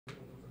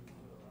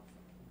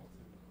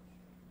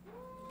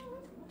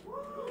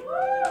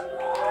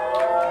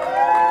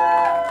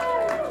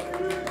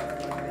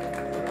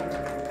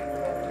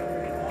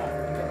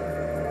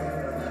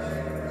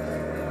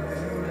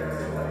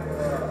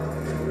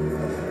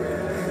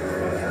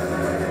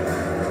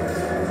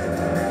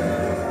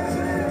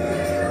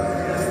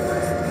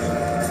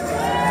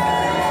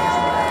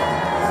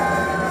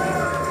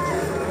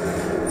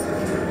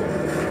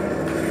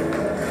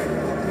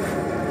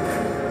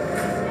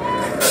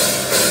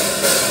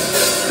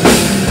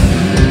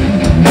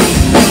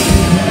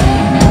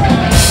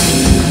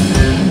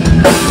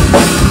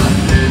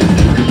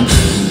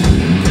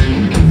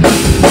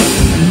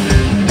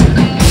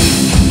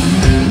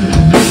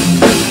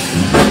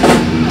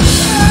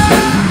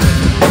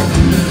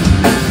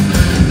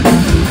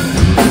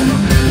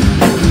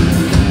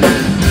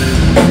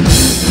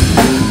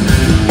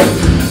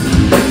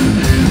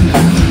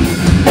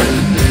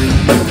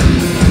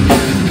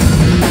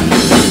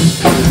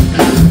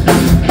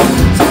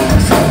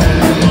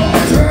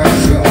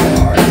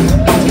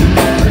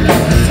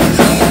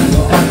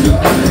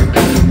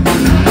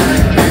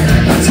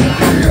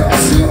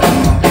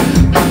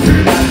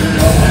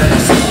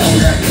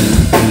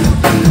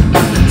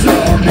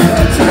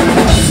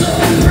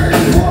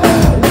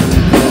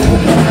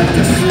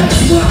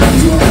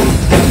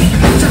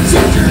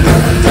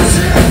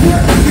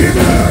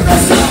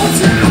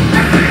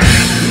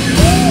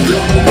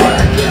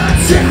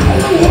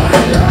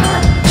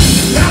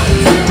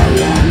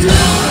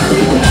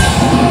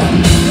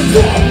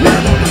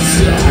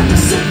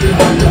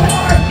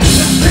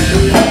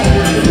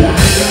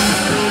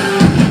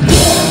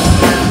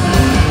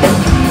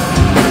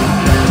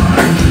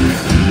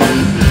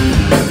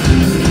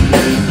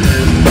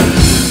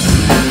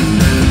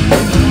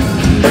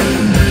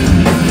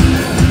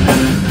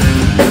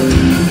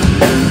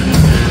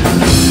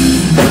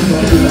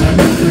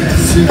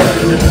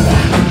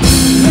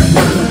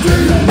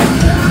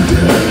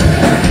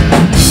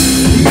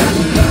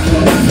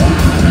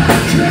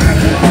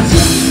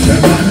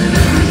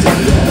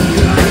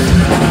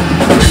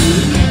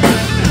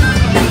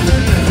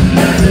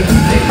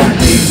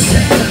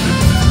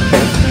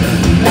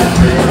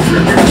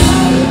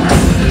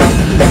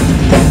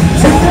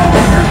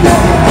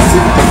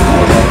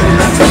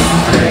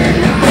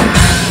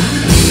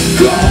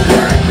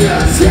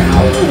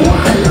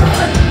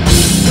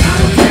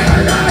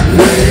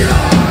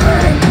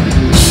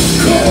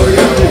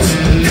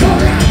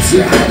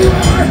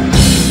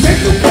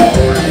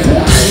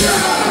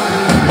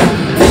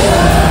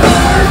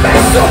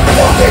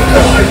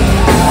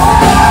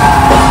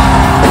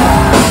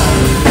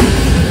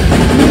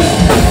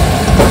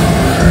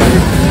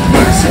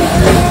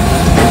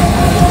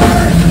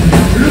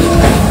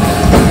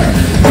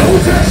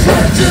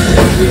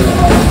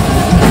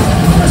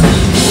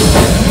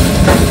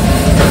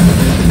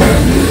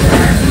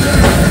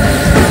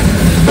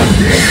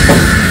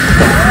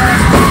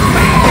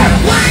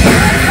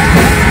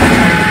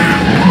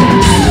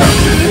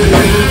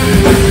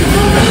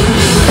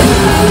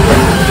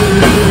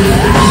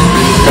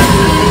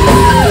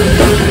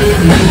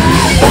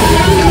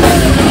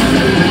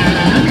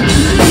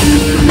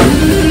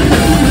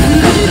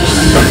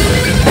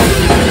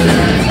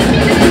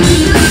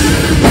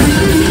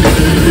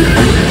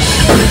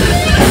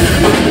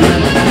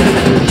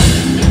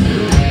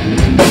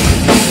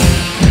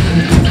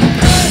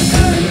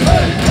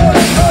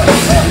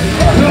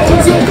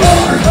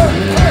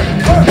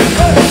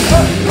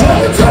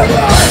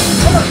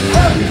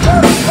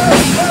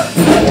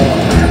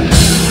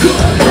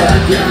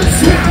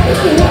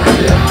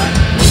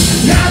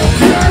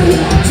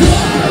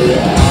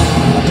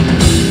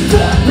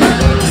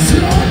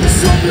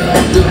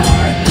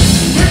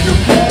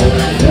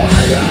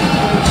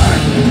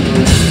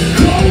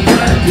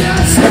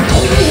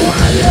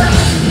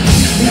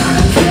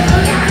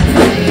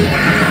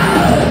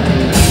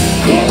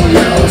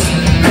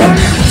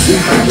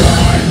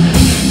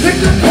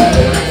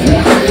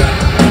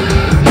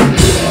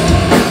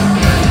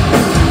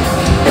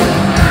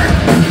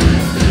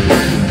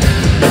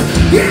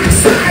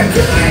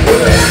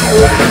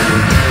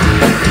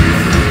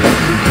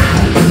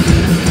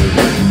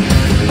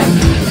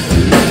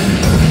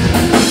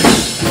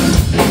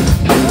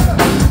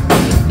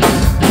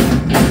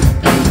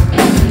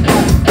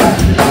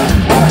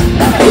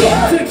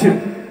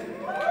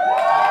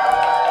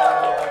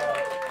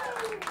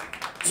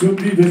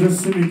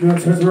준비되셨습니까?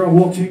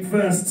 데드락워킹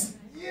페스트.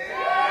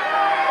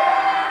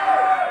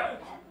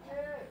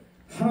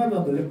 하나도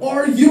안 들려.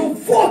 Are you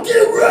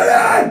fucking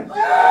ready?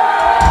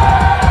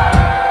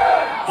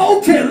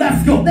 Okay,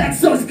 let's go.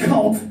 Next song is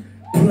called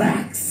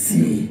Black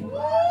Sea.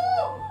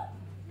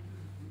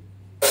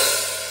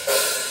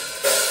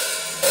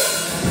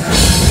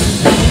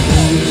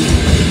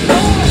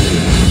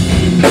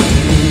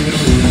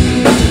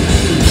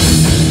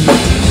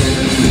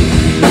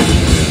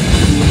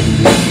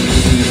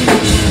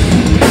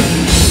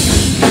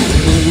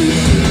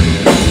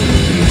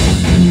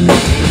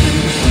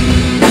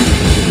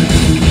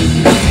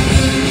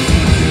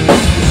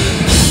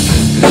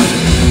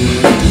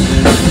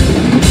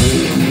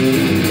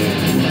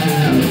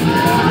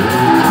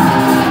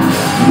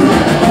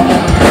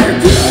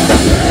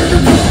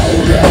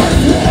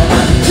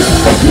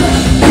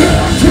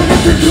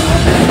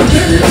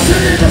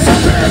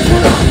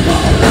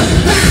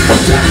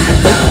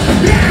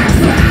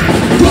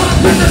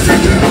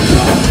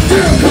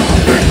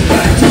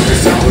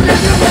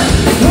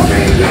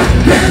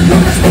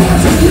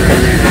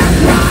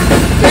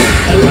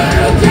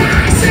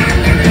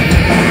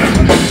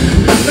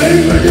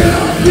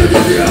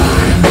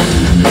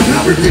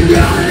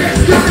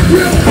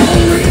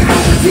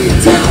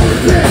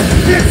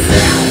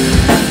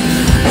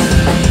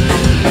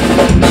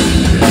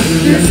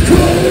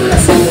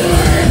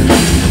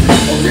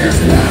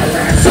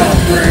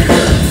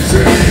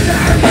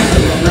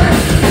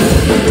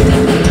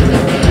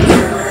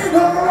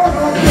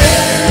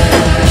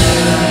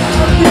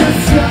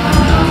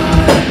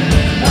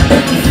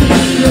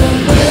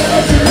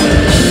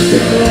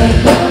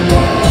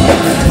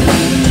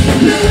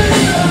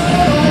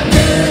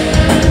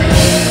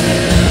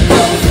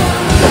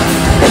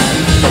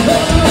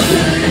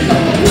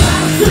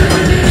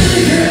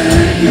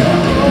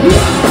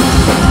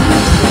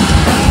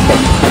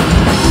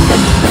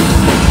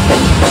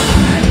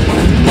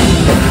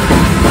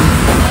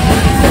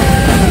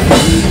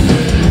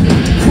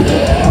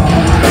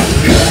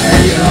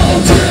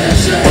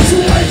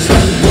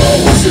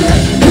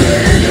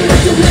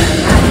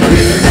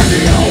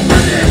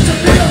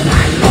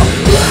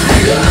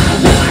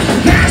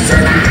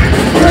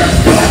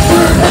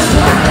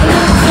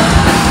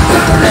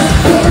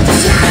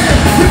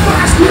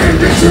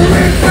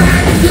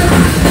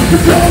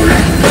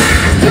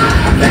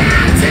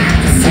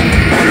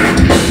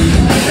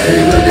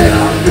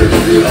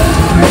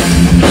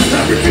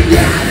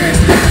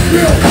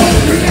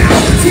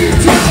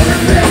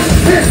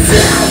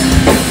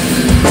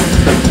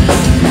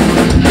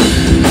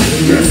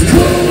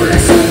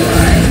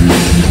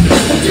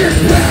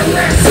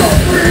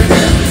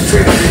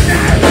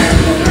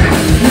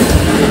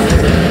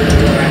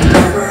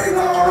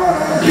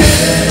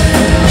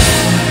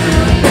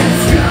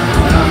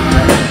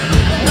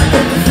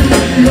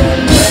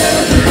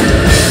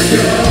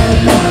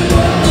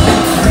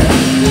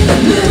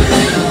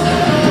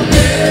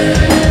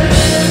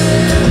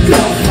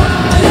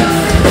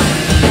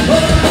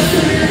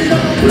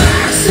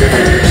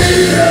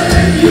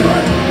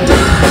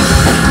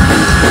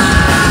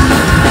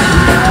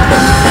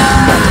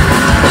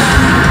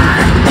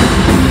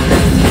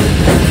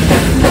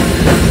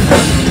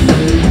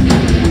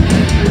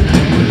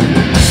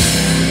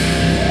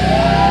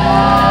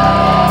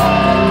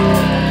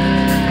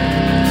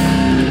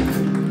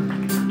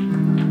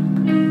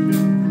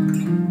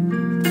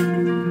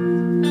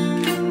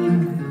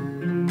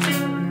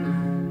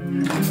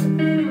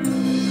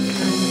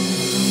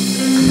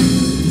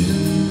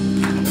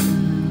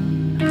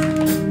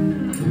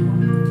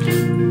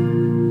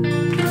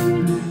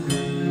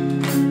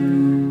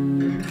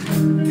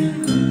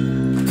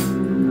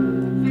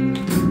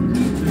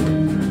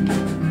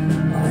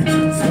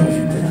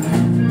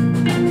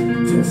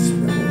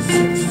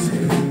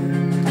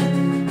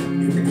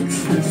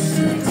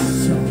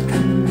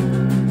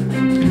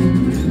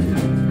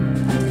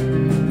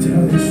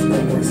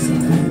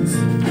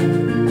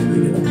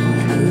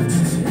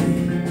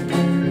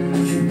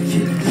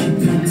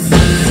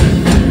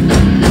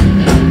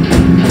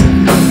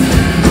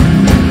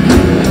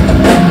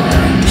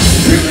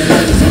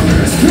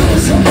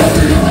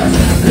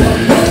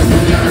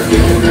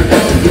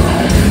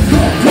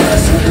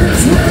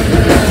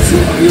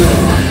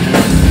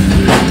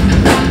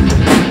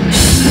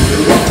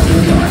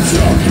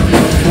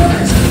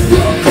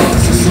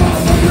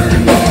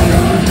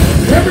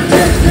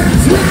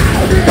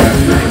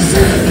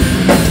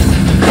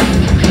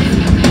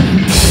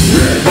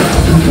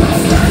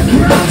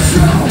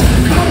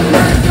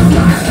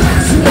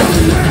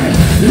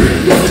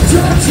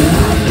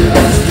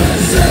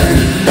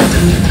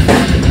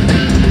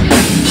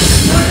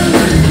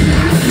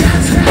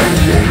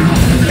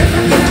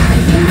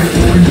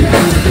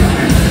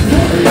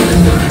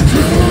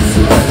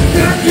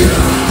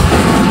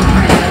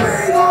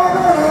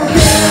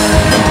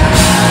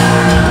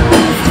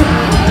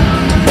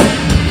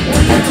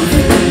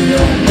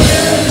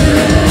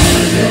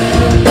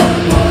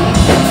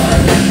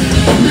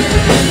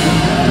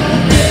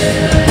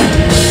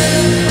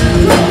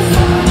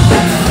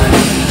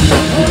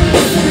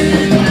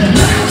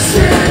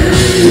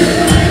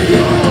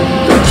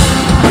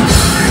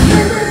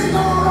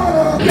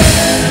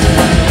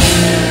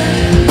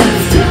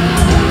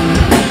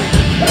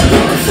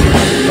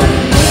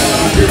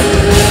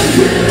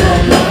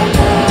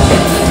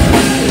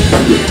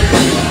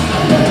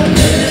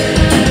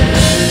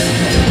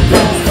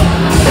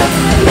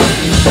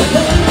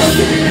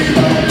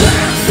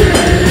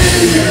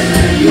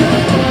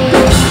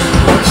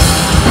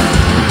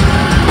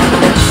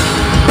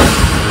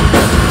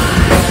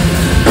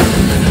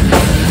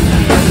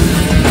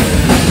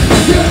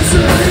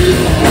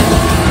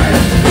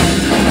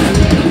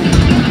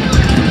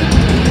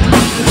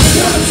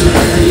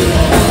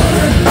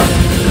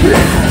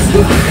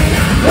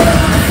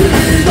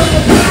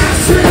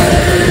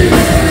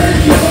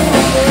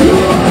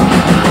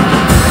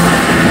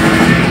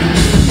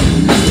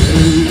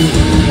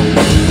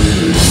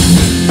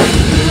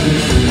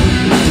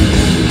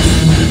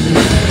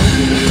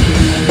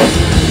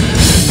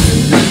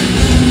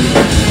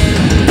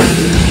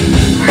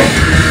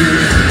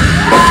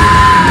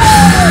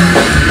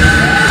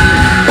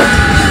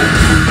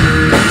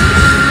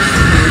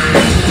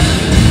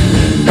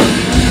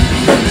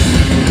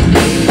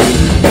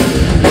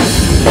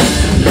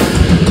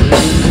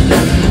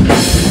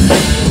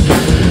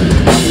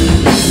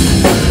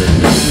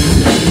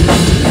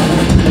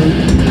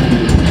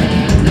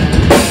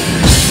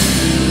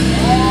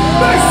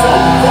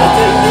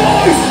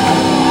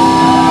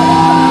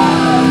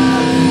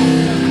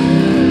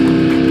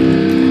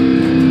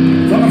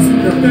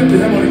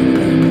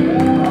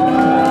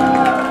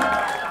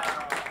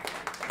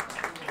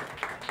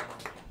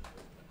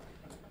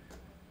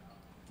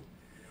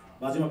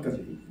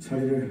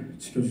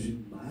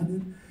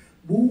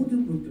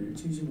 모든 분들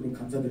진심으로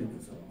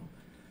감사드리면서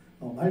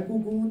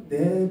맑고 고운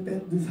내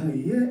밴드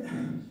사이에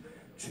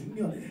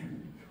중년의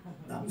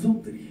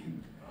남성들이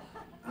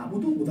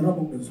아무도 못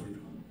알아먹는 소리로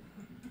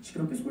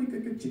시끄럽게 소리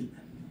꽥꽥 지르는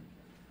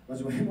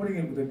마지막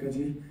해머링의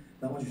무대까지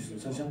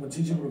남아주셔서 다시 한번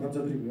진심으로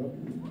감사드리고요.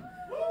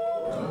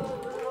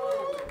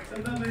 자,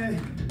 그다음에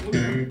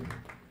오늘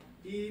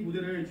이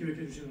무대를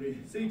기획해주신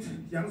우리 세이트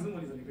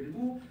양승원 이사님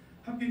그리고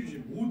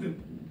함께해주신 모든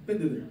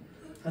밴드들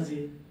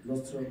사지,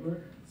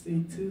 러스트러블,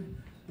 세이트,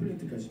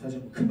 플린트까지 다시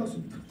한번 큰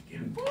박수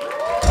부탁드릴게요.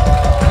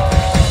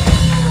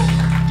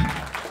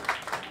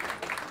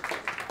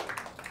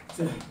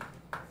 자,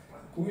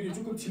 공연이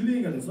조금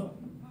딜레이가 돼서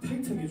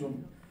타이트하게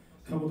좀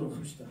가보도록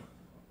합시다.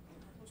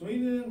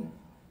 저희는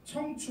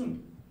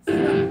청춘,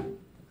 사랑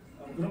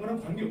그런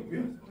거랑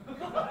관계없고요.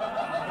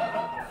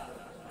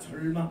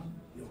 절망,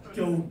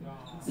 역겨움,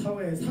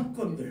 사회의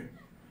사건들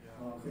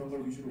그런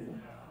걸 위주로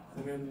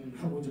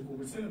공연하고 이제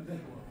곡을 쓰는데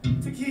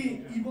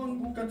특히 이번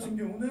곡 같은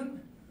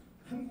경우는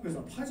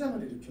한국에서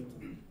파장을 일으켰던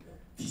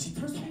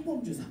디지털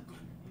성범죄 사건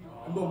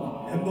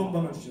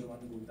엠번방을 주제로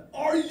만든 곡입니다.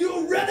 Are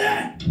you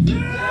ready?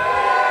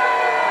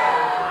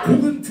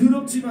 곡은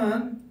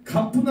더럽지만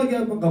가뿐하게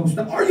한번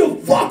가봅시다. Are you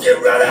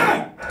fucking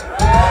ready?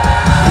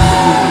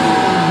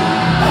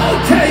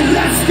 Okay,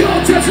 let's go.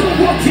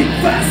 Deadrakking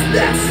fast.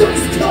 Next song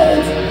is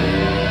called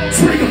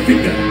Trigger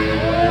Finger.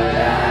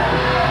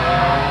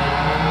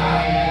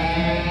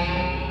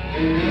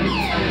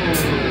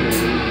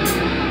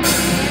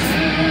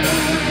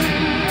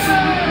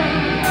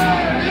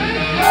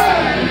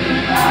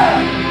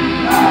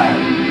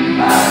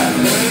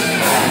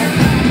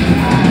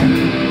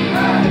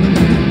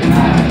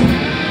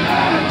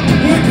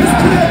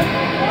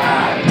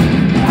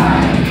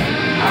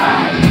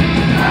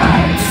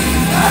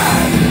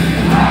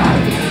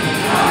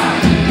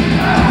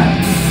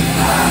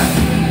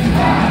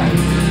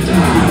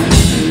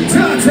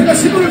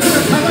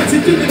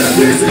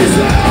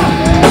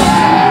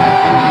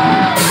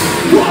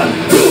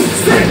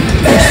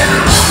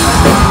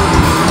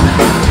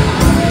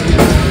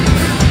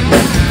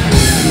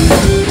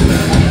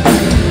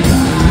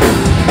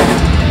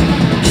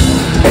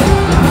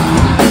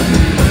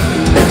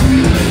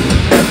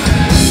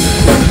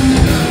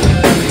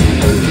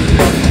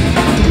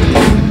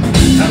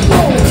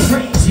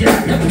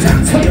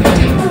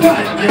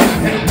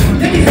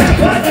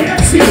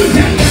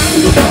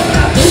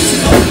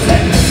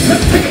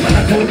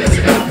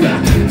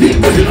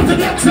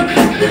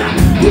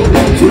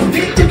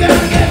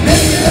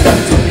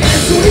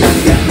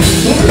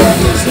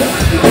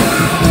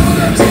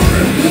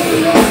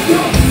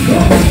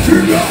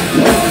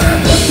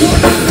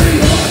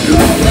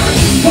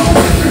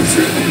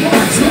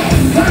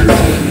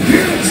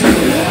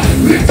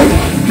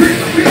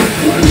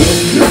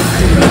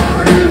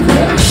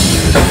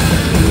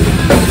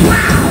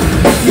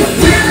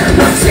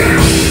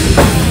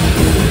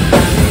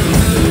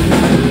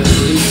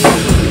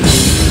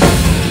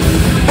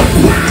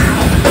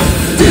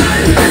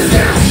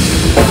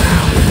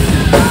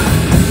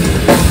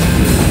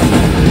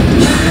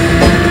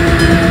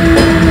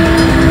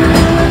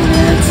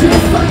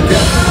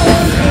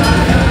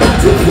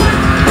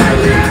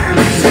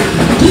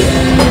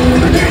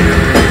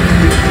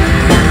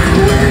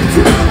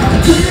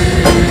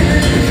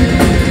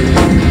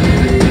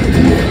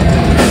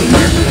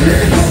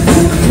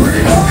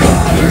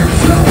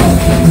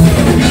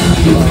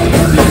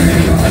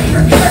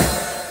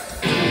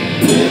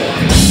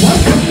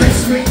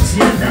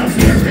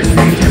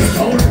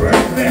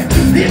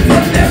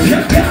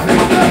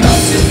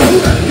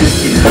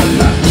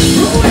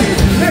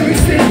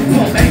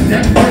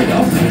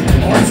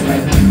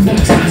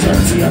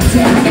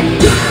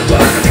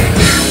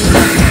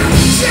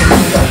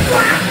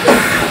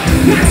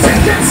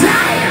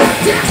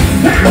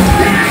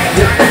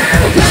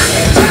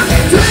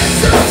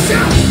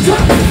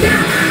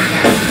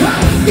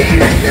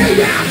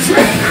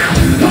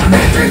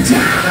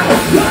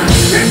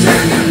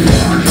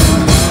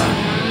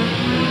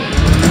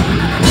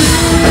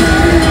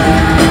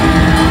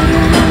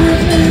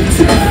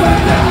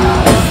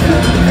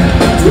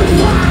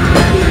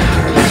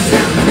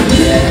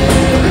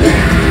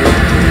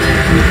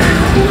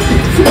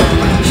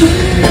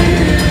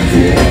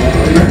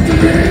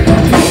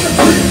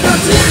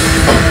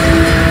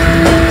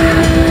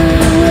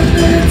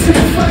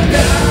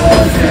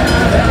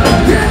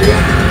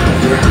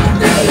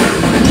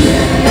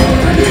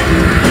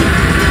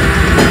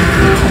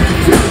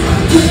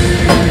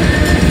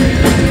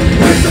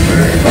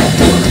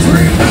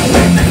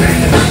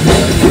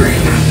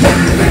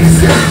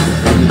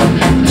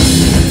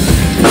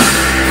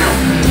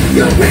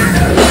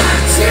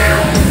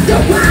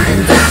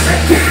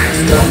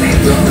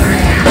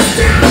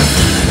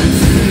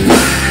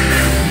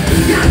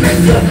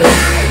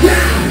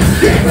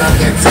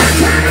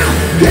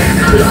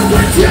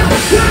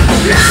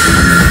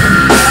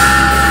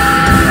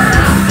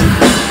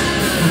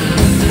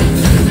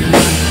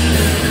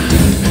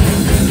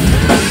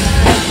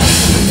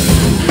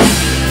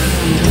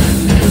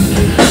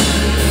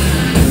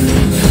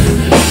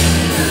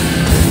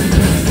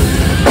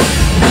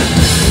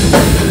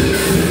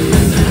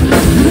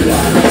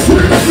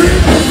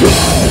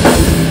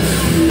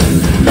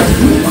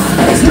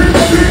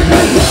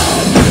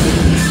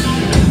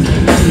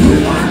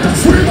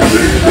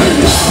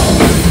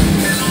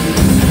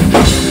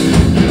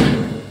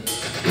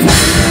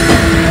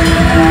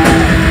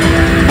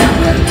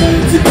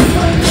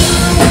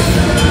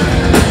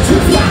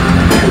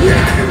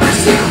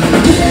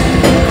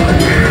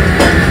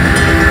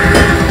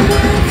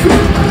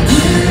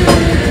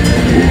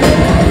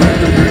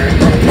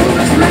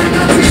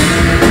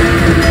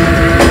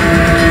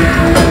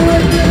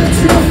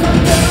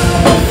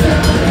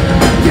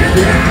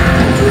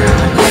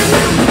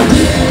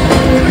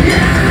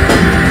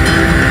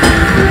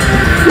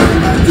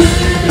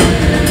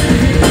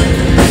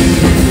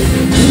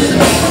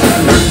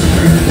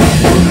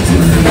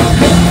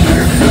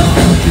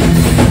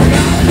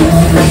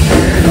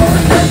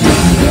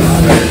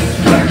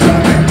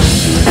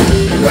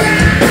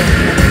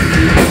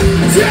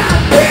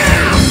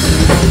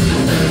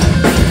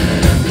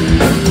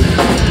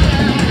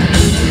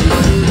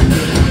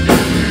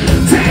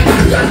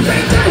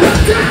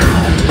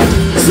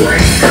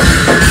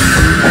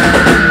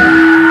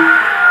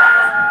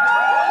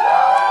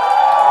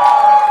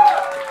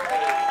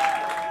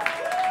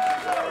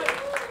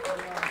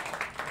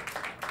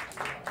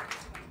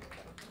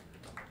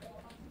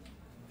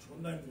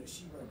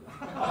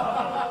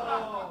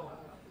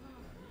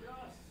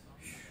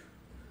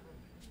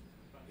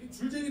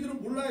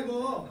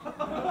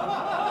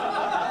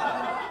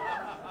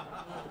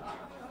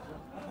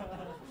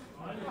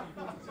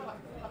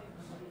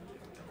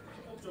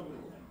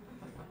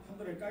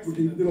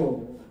 그렇게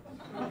힘들어.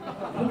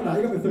 형은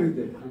나이가 몇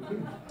살인데?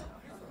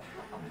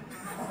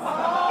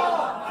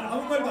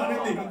 아무 말도 안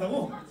했는데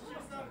이런다고?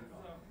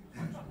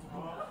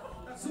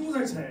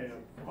 20살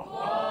차이에요.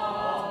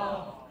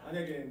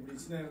 만약에 우리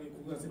진아 형이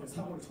고등학생에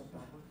사고를 쳤다.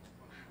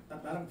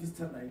 딱 나랑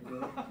비슷한 나이대.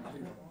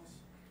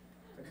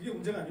 그게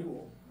문제가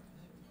아니고,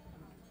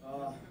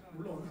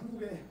 물론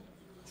한국의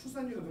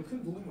출산율에 더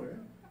큰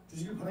도움을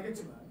주시길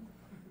바라겠지만,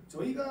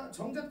 저희가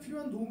정작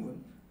필요한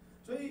도움은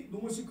저희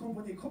노모씨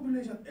컴퍼니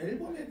컴필레이션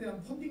앨범에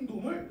대한 펀딩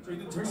도움을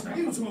저희는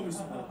절실하게 요청하고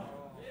있습니다.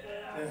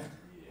 네.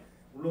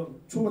 물론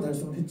초과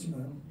달성을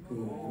했지만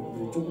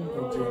여러분들이 조금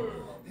더 이제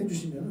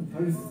해주시면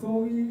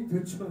달성이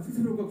됐지만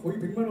수수료가 거의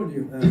 100만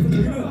원이에요. 그래서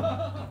저희는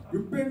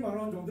 600만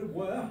원 정도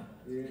모아야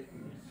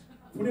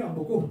손해 안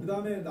보고 그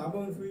다음에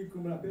남은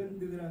수익금을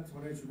밴드들한테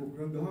전해주고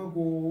공연도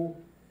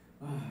하고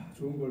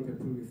좋은 걸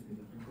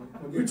베풀겠습니다.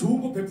 왜 좋은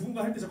거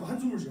베푼가 할 때 자꾸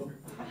한숨을 쉬어?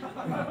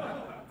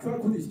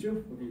 QR코드 있죠?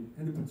 거기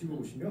핸드폰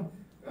찍어보시면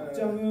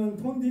앞장은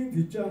펀딩,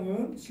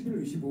 뒷장은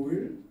 11월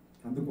 25일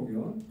단독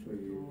공연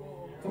저희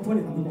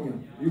컴퍼니 단독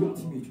공연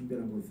 7팀이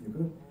준비하고 있으니까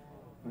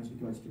관심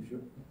있게 봐주십시오.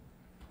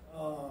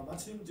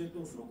 마침 이제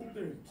또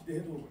수록곡들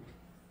기대해도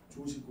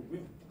좋으실 거고요.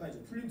 아까 이제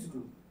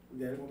플린트도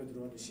우리 앨범에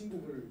들어가는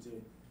신곡을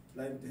이제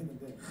라이브 때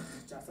했는데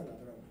짝살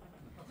나더라고요.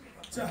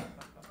 자,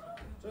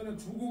 저희는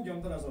두 곡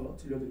연달아서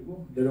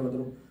들려드리고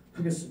내려가도록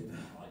하겠습니다.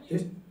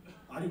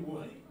 아니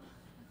뭐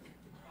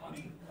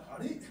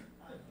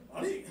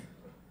아니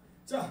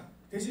자,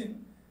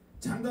 대신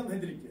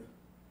장담해드릴게요.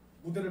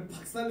 무대를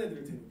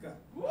박살내드릴 테니까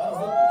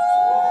알아서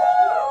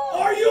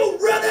Are you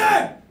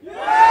ready?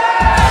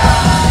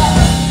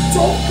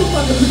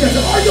 조금만 더 크게 하자.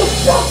 Are you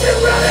fucking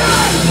ready?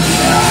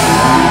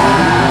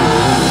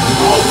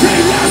 Okay,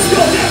 let's go.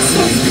 Next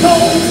one's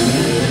called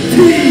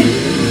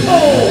P.O.A.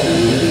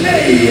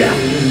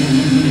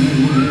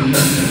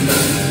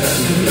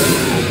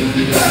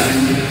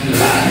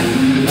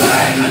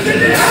 안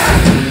들려!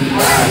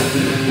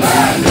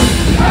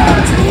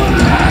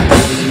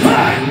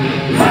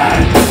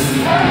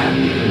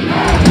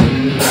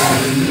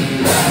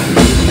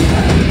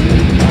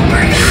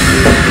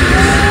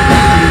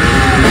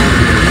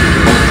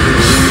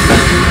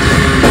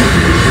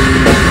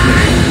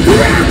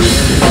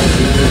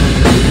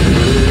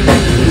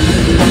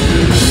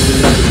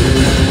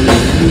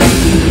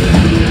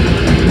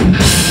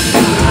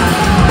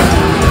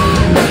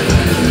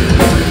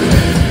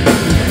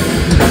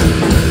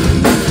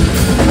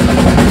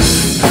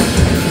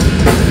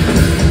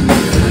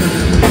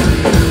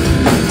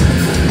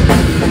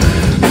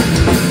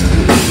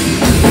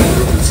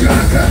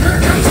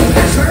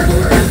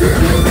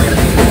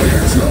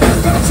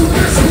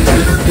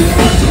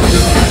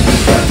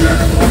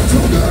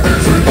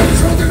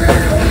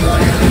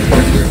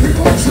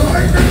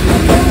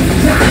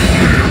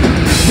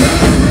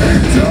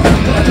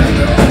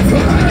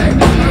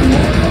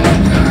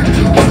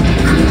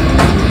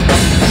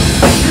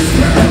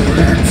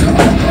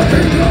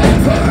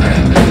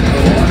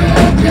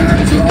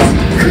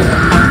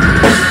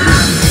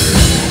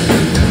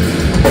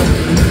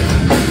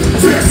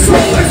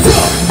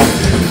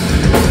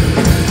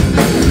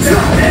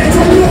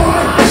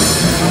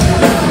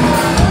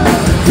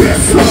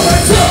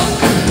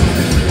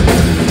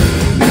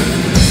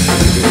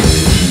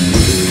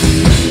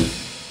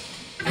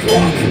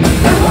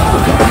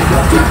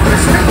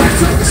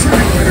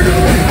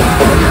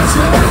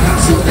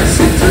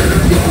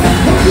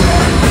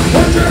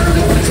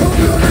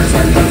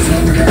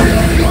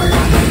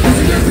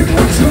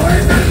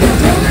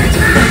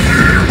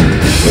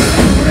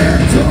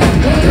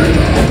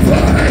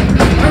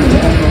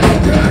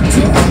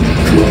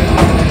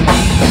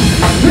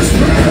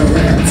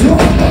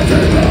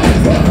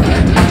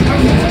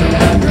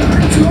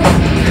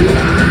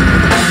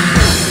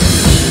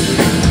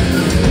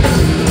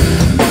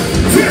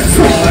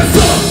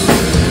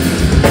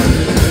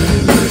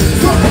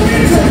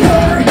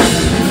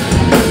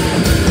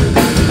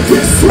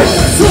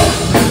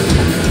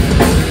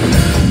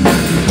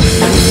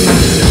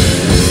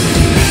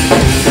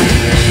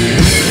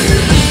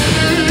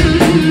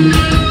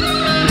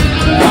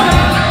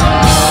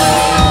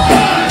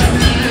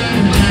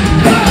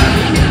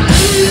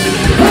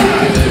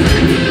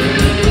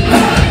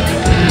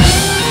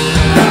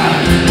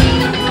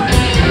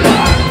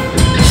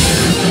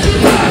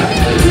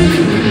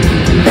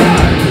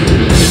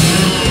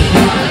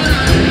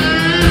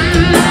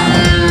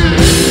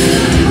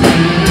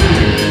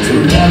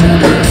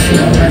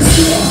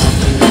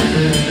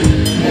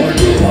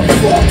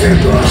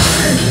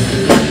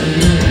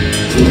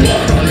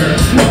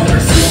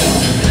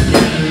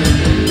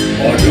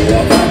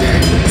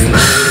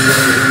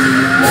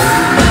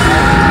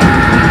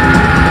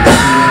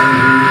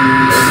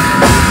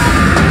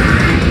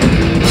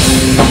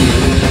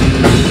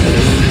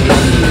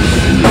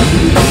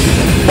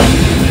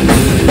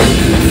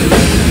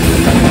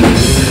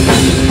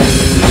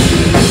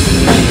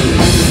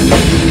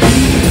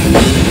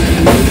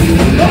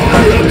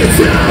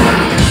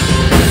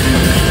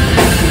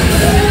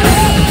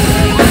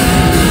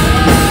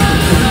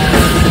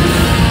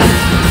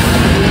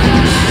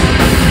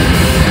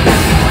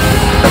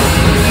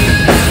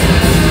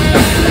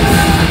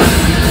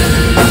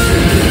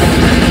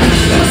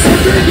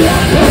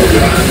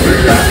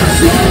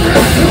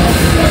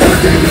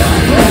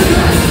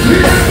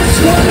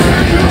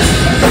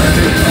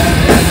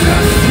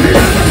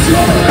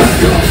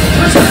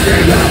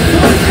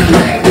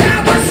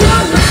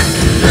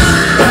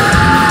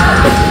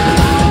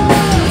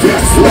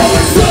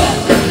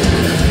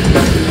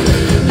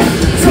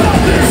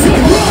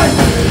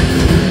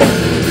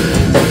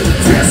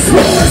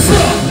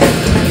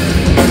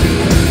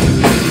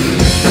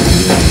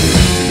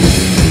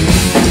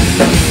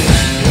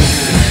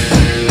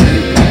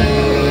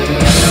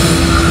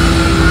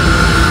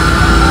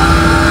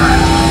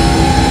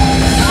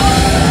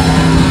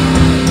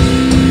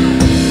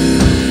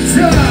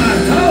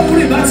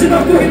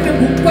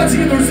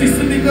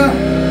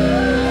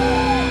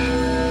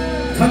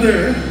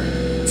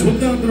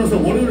 들어서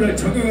월요일날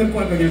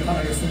정형외과 가길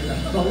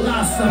바라겠습니다. The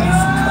last song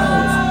is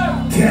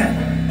called Get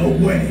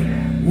Away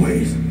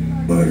with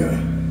Murder.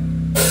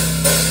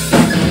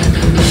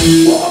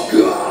 Walk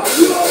on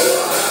the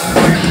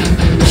line,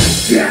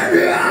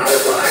 get out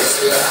of my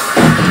sight.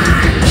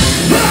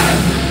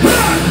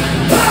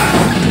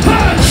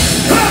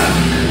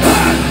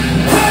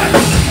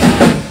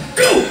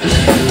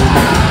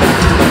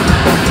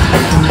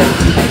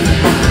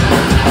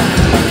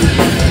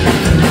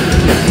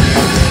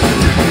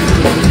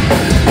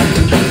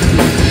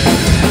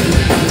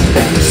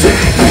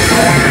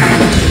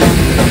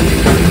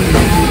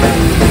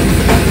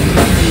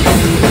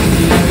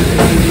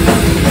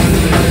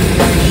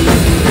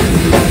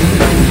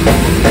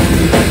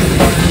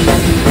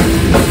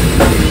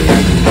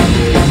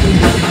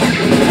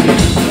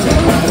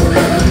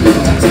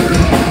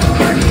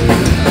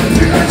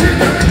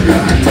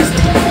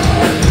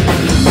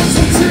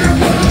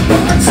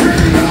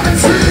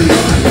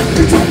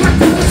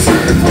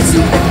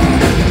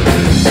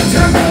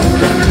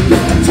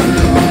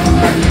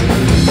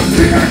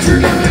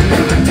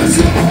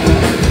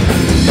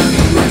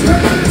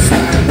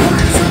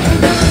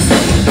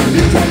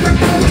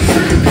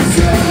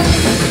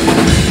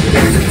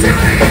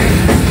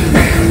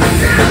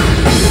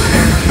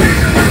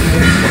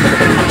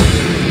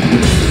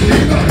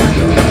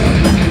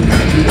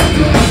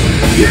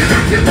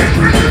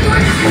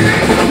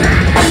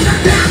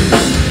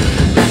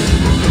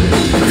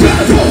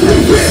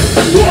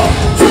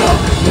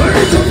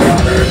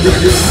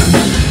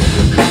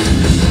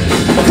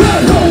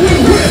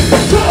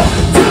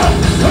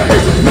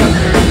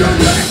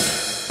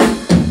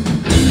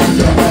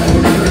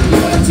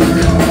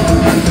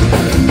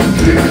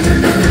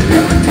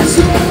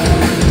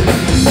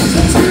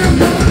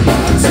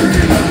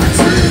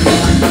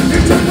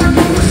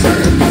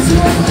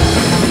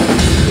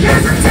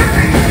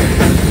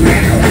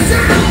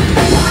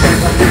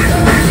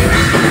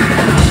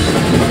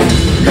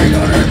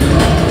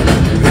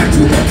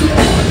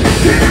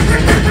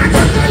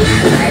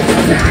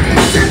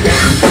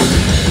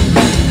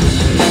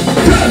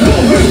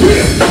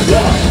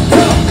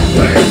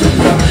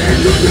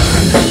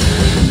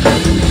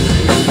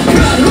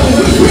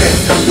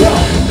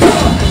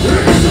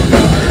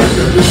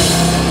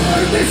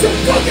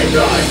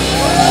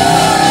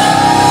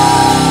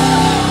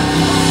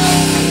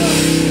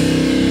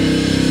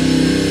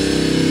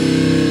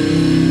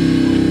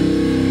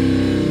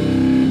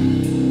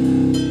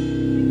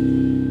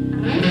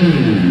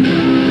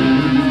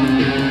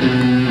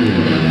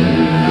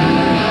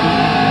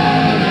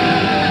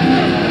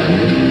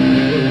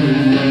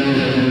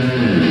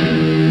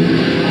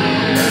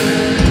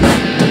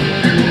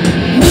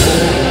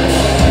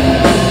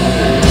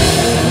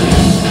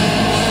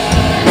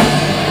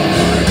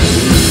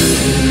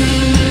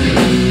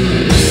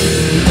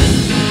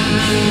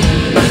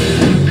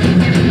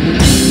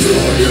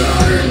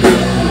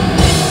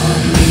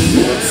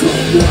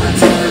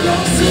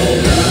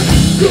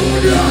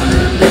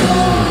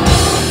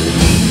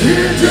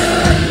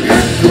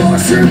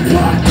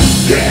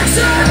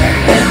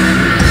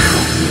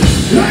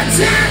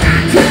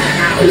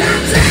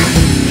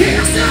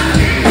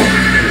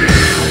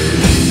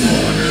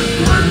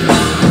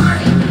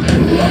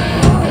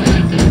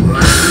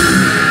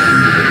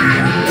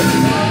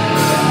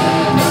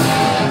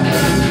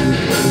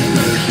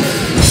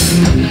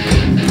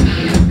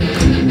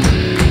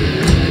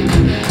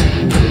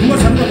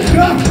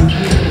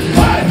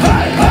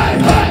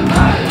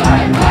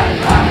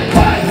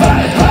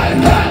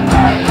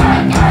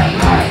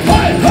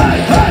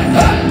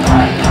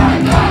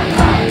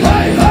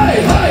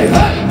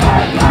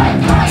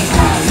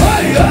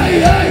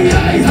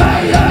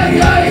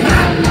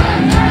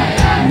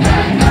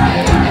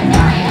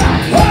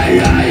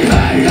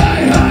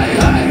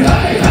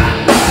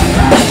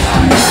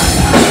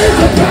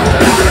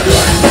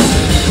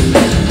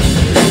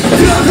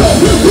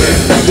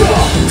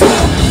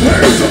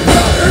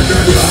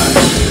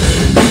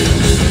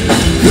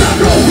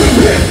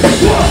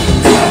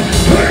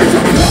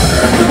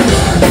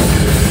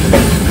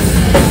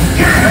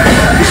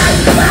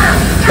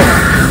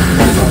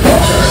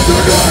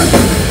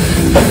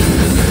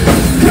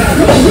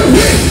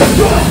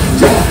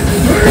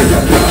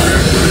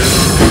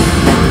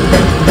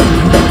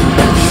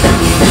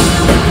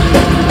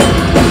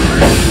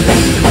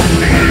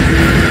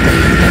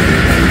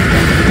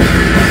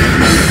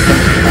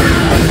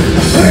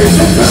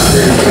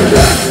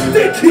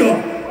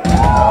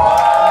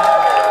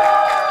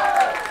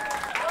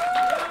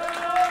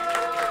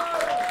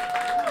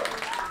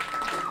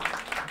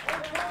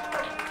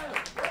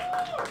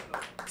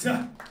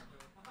 자,